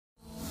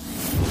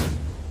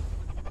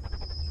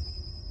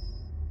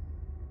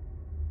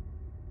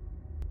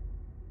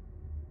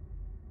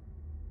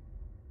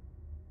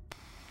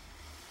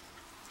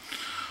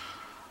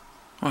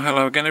Well,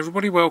 hello again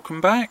everybody,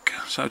 welcome back.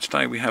 So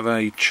today we have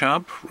a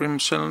Chubb rim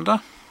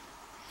cylinder.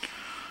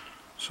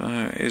 So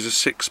here's a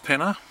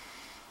 6-pinner.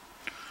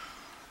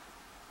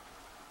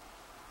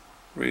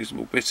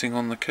 Reasonable bitting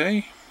on the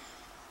key.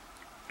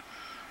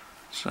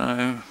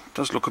 So it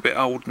does look a bit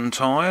old and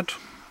tired,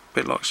 a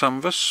bit like some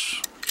of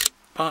us,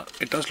 but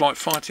it does like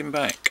fighting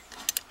back.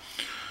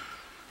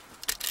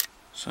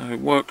 So it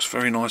works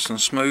very nice and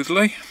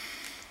smoothly.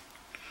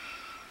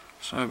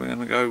 So we're going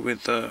to go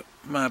with the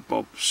Mad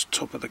Bob's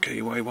top of the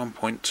keyway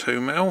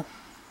 1.2mm.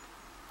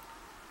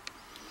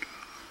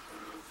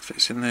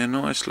 Fits in there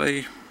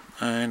nicely,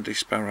 and the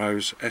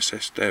Sparrow's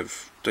SS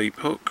Dev deep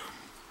hook.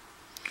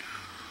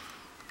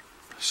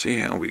 See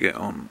how we get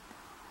on.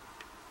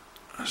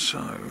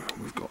 So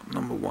we've got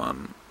number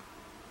 1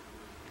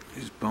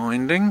 is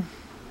binding.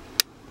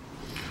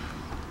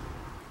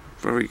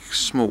 Very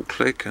small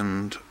click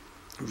and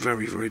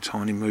very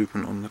tiny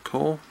movement on the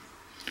core.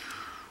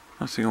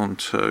 Nothing on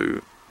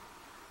 2.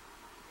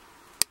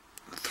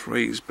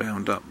 3 is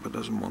bound up but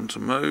doesn't want to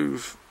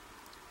move,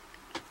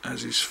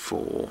 as is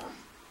 4,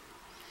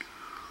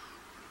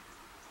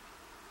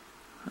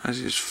 as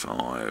is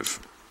 5.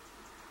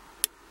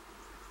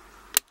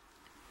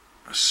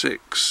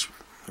 6,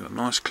 got a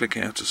nice click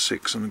out of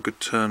 6 and a good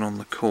turn on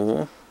the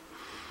core.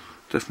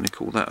 Definitely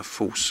call that a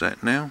full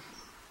set now.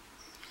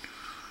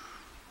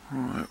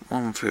 Right,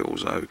 1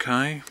 feels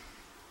okay.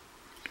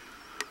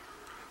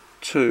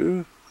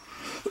 2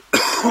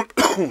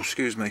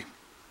 excuse me.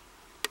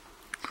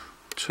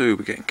 2,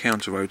 we're getting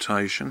counter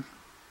rotation.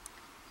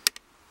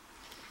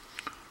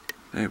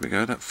 There we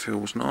go, that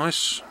feels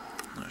nice.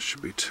 That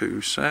should be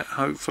 2 set,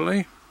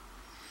 hopefully.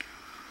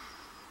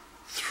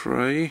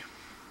 3,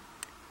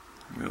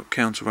 we've got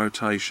counter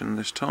rotation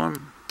this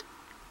time.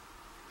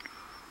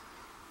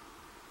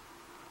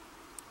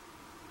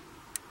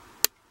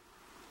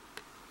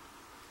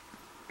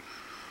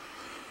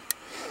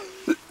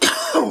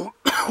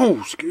 Oh,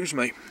 excuse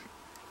me.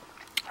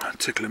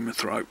 Tickling my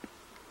throat.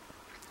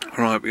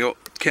 Right, we got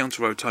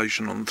counter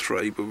rotation on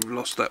 3, but we've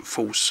lost that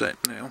full set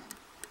now.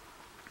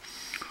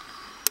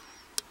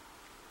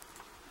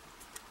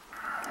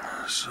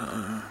 So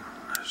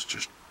let's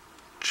just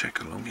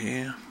check along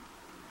here.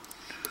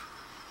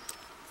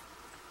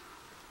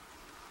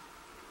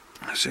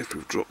 Let's see if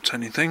we've dropped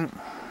anything.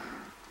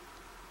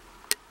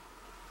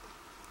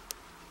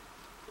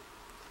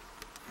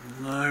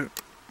 No,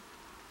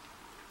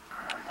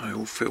 they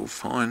all feel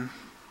fine.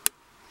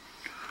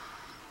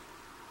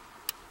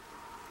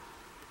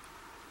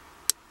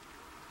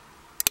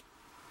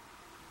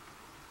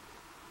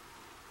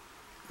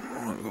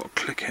 Right, we've got a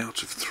click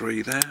out of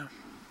 3 there,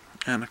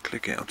 and a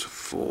click out of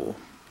 4.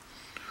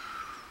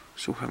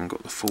 Still haven't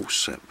got the full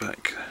set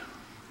back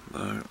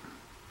though.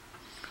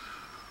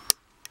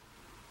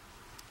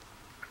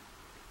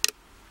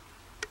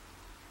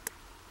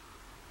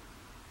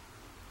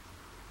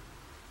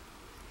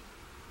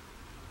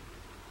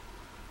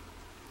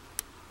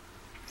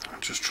 I'm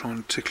just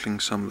trying tickling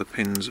some of the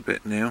pins a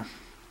bit now.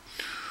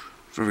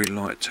 Very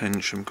light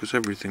tension because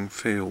everything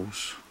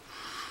feels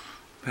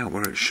about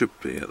where it should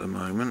be at the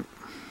moment,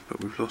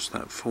 but we've lost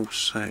that full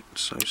set,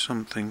 so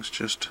some things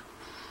just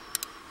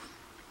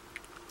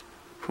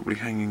probably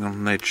hanging on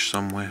an edge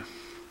somewhere.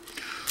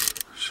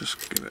 Let's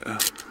just give it a,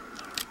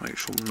 make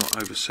sure I'm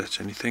not overset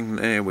anything.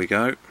 There we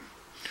go.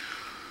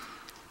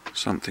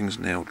 Something's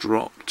now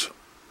dropped.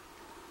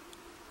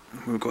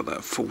 We've got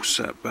that full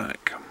set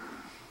back.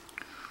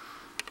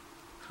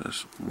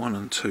 So 1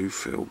 and 2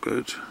 feel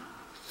good.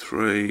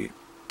 3,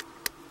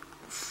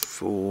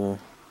 4,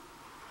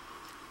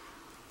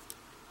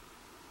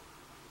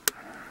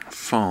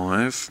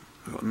 5.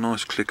 We've got a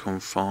nice click on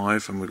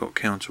 5, and we've got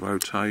counter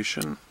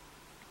rotation.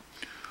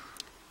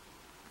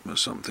 But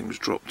something's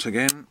dropped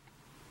again.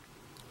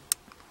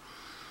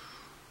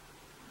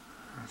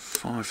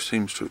 5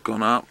 seems to have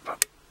gone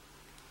up,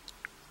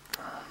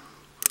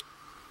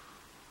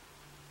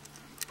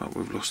 but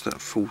we've lost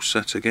that full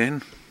set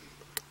again.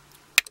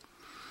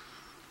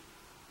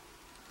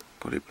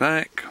 Got it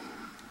back.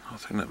 I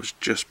think that was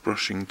just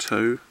brushing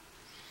 2.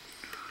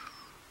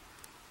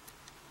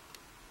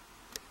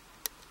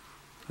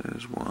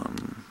 There's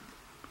 1.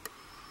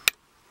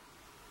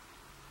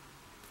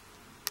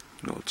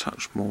 Got a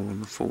touch more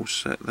on the full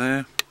set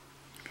there.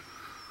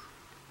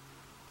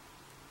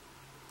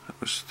 That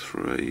was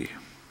 3,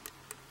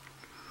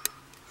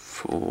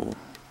 4.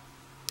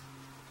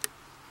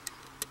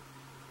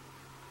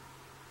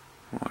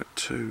 Right,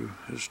 2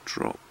 has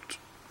dropped.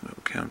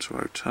 Little counter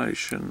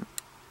rotation.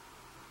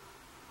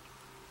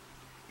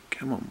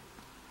 Come on.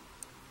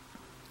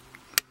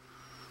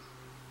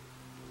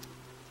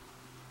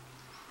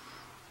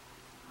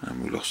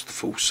 And we lost the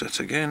full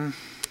set again.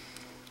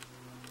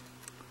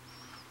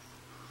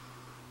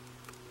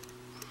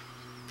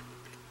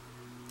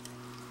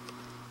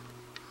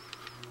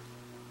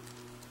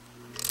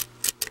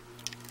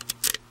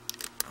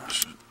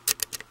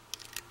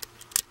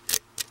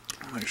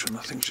 Make sure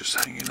nothing's just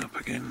hanging up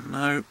again.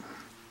 No.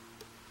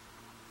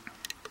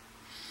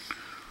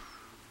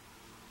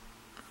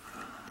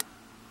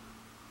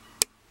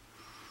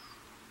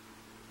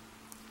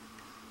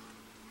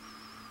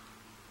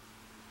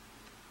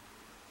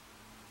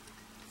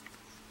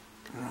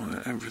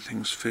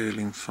 everything's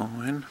feeling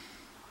fine.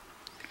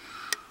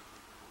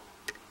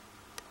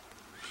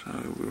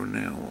 So we're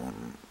now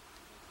on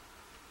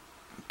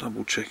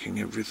double checking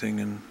everything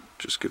and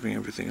just giving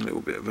everything a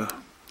little bit of a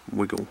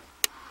wiggle.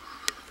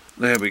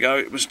 There we go,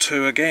 it was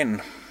 2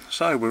 again,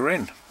 so we're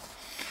in.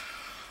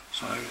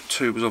 So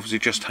 2 was obviously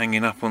just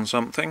hanging up on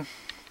something.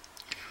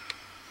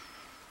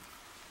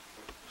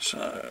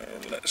 So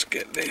let's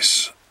get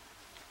this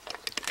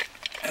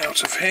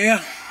out of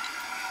here.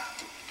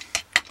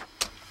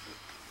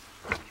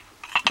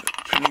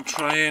 Pinning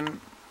tray in.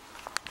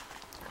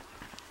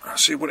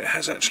 See what it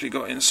has actually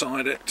got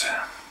inside it.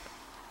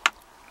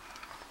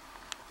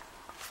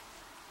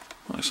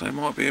 Like I say, it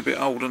might be a bit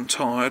old and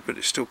tired, but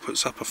it still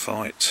puts up a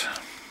fight.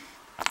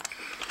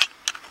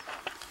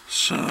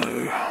 So,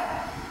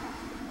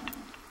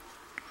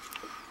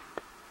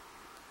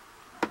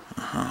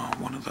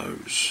 one of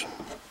those.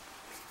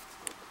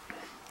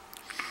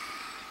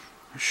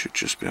 We should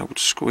just be able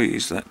to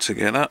squeeze that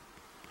together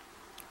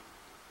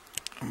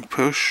and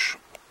push.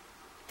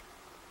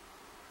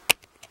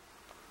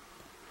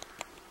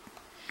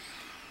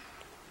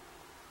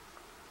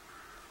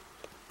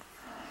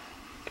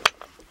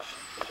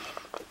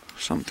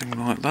 Something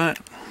like that.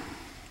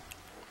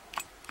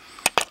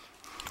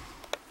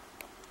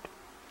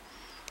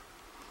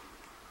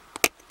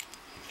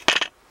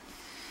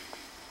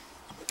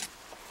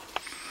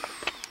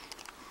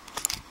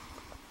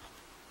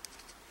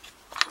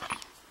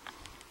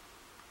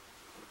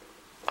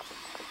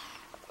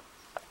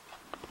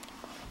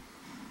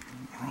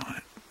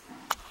 Right.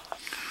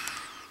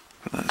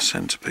 But that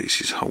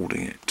centerpiece is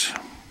holding it.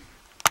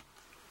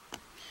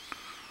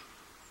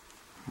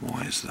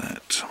 Why is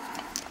that?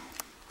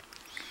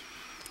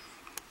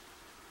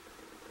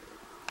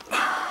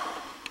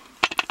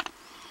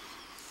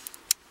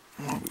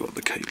 We've got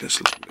the key,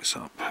 let's lock this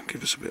up,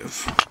 give us a bit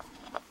of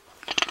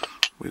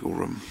wiggle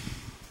room.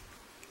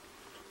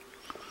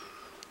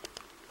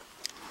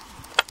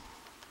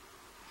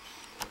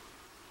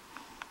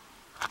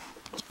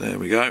 There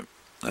we go,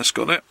 that's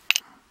got it.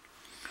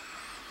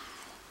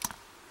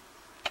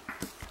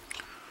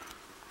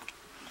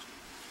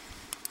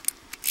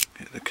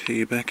 Get the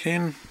key back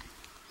in.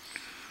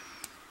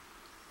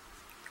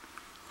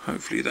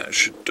 Hopefully that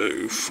should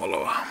do,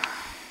 follower.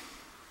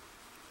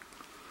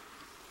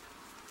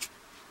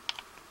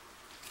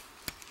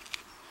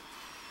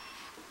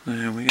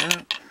 There we go.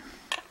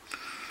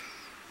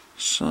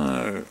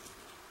 So,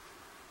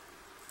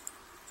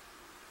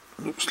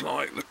 looks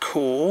like the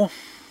core.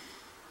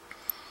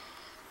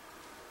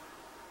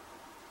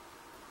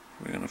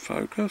 We're going to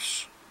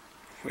focus,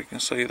 if we can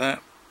see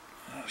that.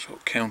 It's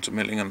got counter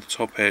milling on the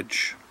top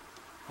edge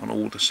on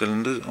all the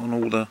cylinders, on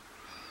all the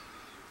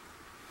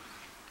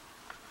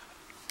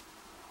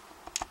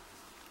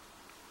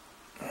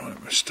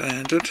right, we're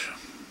standard,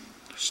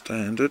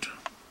 standard,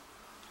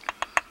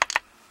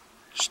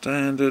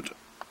 standard,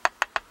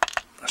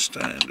 a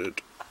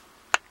standard,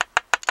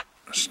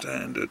 a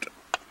standard,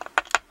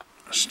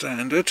 a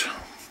standard,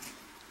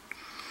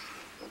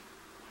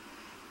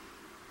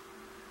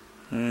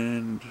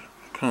 and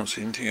I can't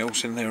see anything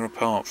else in there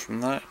apart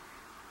from that,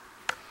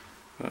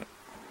 but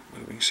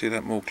we can see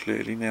that more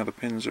clearly now the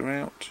pins are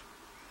out.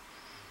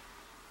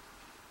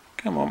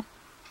 Come on.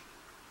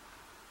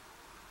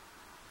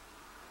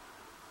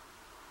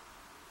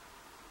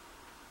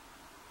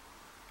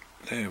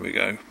 There we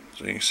go,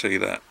 so you can see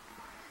that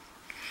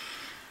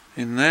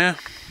in there.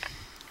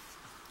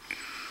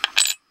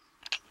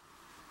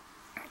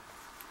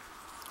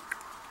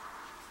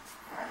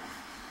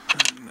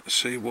 And let's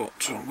see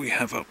what we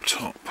have up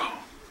top.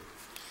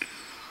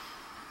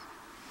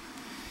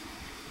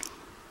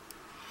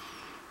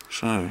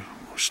 So,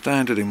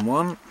 standard in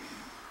one,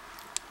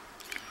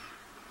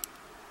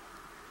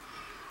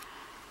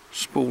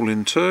 spool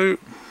in two,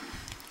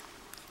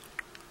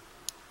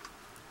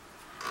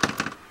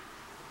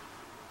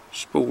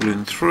 spool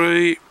in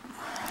three,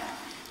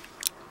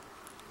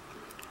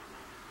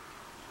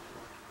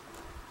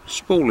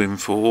 spool in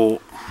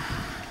four,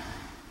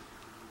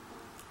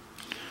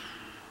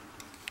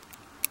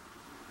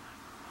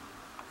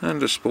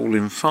 and a spool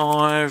in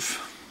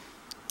five,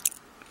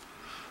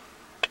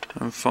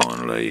 and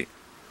finally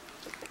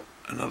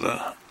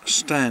another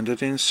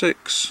standard in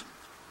six.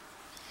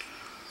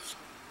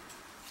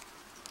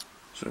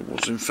 So it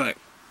was in fact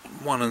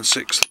 1 and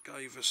 6 that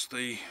gave us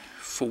the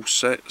full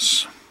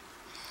sets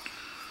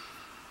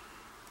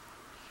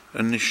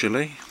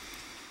initially.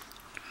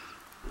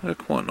 They're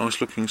quite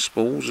nice looking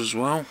spools as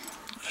well.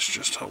 Let's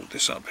just hold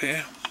this up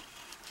here,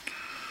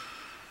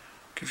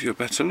 give you a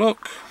better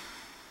look.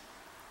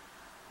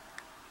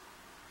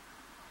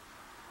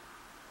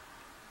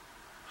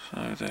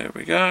 So there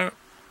we go.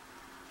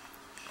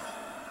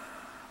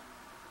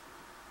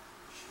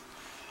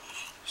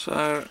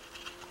 So,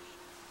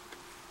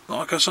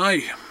 like I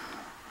say, a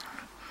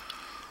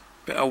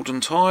bit old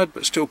and tired,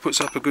 but still puts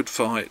up a good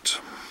fight.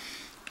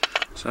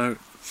 So,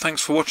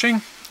 thanks for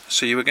watching.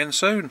 See you again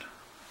soon.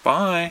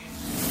 Bye.